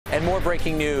And more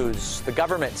breaking news. The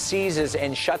government seizes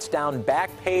and shuts down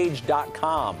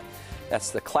Backpage.com.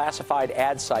 That's the classified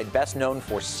ad site best known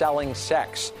for selling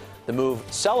sex. The move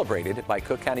celebrated by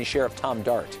Cook County Sheriff Tom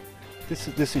Dart.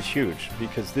 This is huge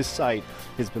because this site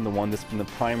has been the one that's been the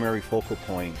primary focal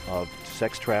point of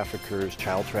sex traffickers,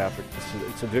 child traffickers.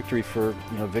 It's a victory for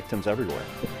victims everywhere.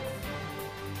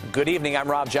 Good evening. I'm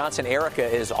Rob Johnson. Erica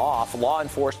is off. Law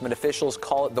enforcement officials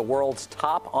call it the world's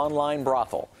top online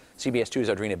brothel. CBS 2's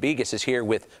Audrina Bigos is here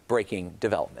with breaking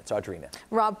developments. Audrina.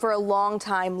 Rob, for a long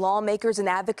time, lawmakers and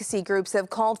advocacy groups have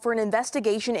called for an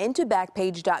investigation into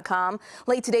Backpage.com.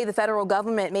 Late today, the federal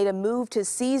government made a move to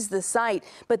seize the site,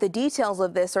 but the details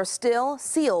of this are still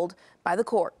sealed by the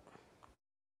court.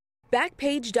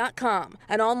 Backpage.com,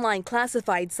 an online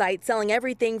classified site selling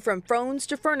everything from phones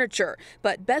to furniture,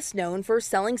 but best known for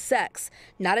selling sex.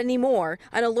 Not anymore.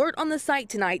 An alert on the site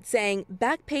tonight saying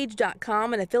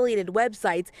Backpage.com and affiliated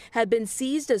websites have been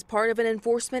seized as part of an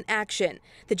enforcement action.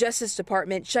 The Justice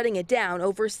Department shutting it down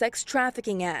over sex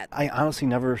trafficking ads. I honestly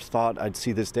never thought I'd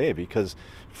see this day because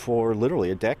for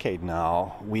literally a decade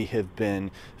now, we have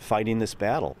been fighting this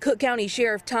battle. Cook County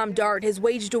Sheriff Tom Dart has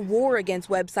waged a war against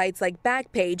websites like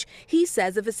Backpage. He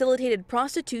says it facilitated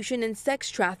prostitution and sex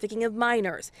trafficking of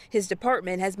minors. His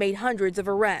department has made hundreds of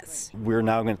arrests. We're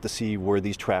now going to have to see where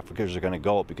these traffickers are going to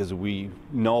go because we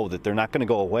know that they're not going to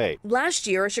go away. Last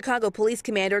year, a Chicago police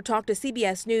commander talked to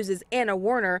CBS News' Anna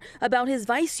Werner about his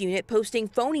Vice unit posting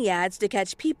phony ads to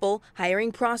catch people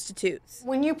hiring prostitutes.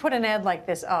 When you put an ad like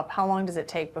this up, how long does it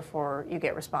take before you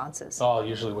get responses? Oh,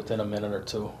 usually within a minute or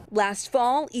two. Last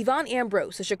fall, Yvonne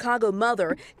Ambrose, a Chicago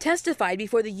mother, testified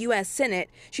before the U.S. Senate.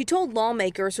 She told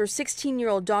lawmakers her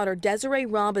 16-year-old daughter, Desiree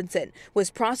Robinson,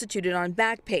 was prostituted on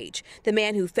Backpage. The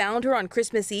man who found her on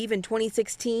Christmas Eve in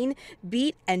 2016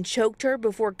 beat and choked her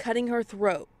before cutting her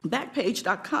throat.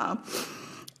 Backpage.com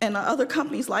and other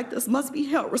companies like this must be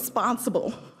held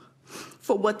responsible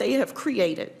for what they have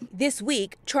created. This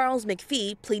week, Charles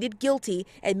McPhee pleaded guilty,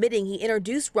 admitting he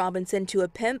introduced Robinson to a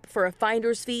pimp for a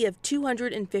finder's fee of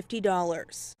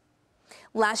 $250.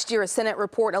 Last year, a Senate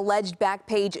report alleged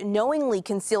Backpage knowingly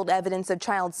concealed evidence of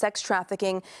child sex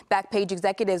trafficking. Backpage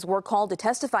executives were called to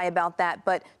testify about that,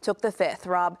 but took the fifth.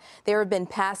 Rob, there have been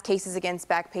past cases against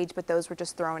Backpage, but those were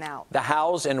just thrown out. The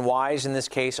hows and whys in this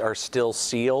case are still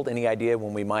sealed. Any idea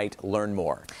when we might learn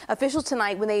more? Officials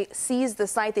tonight, when they seized the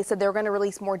site, they said they were going to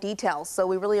release more details. So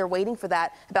we really are waiting for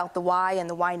that about the why and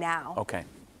the why now. Okay.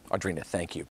 Audrina, thank you.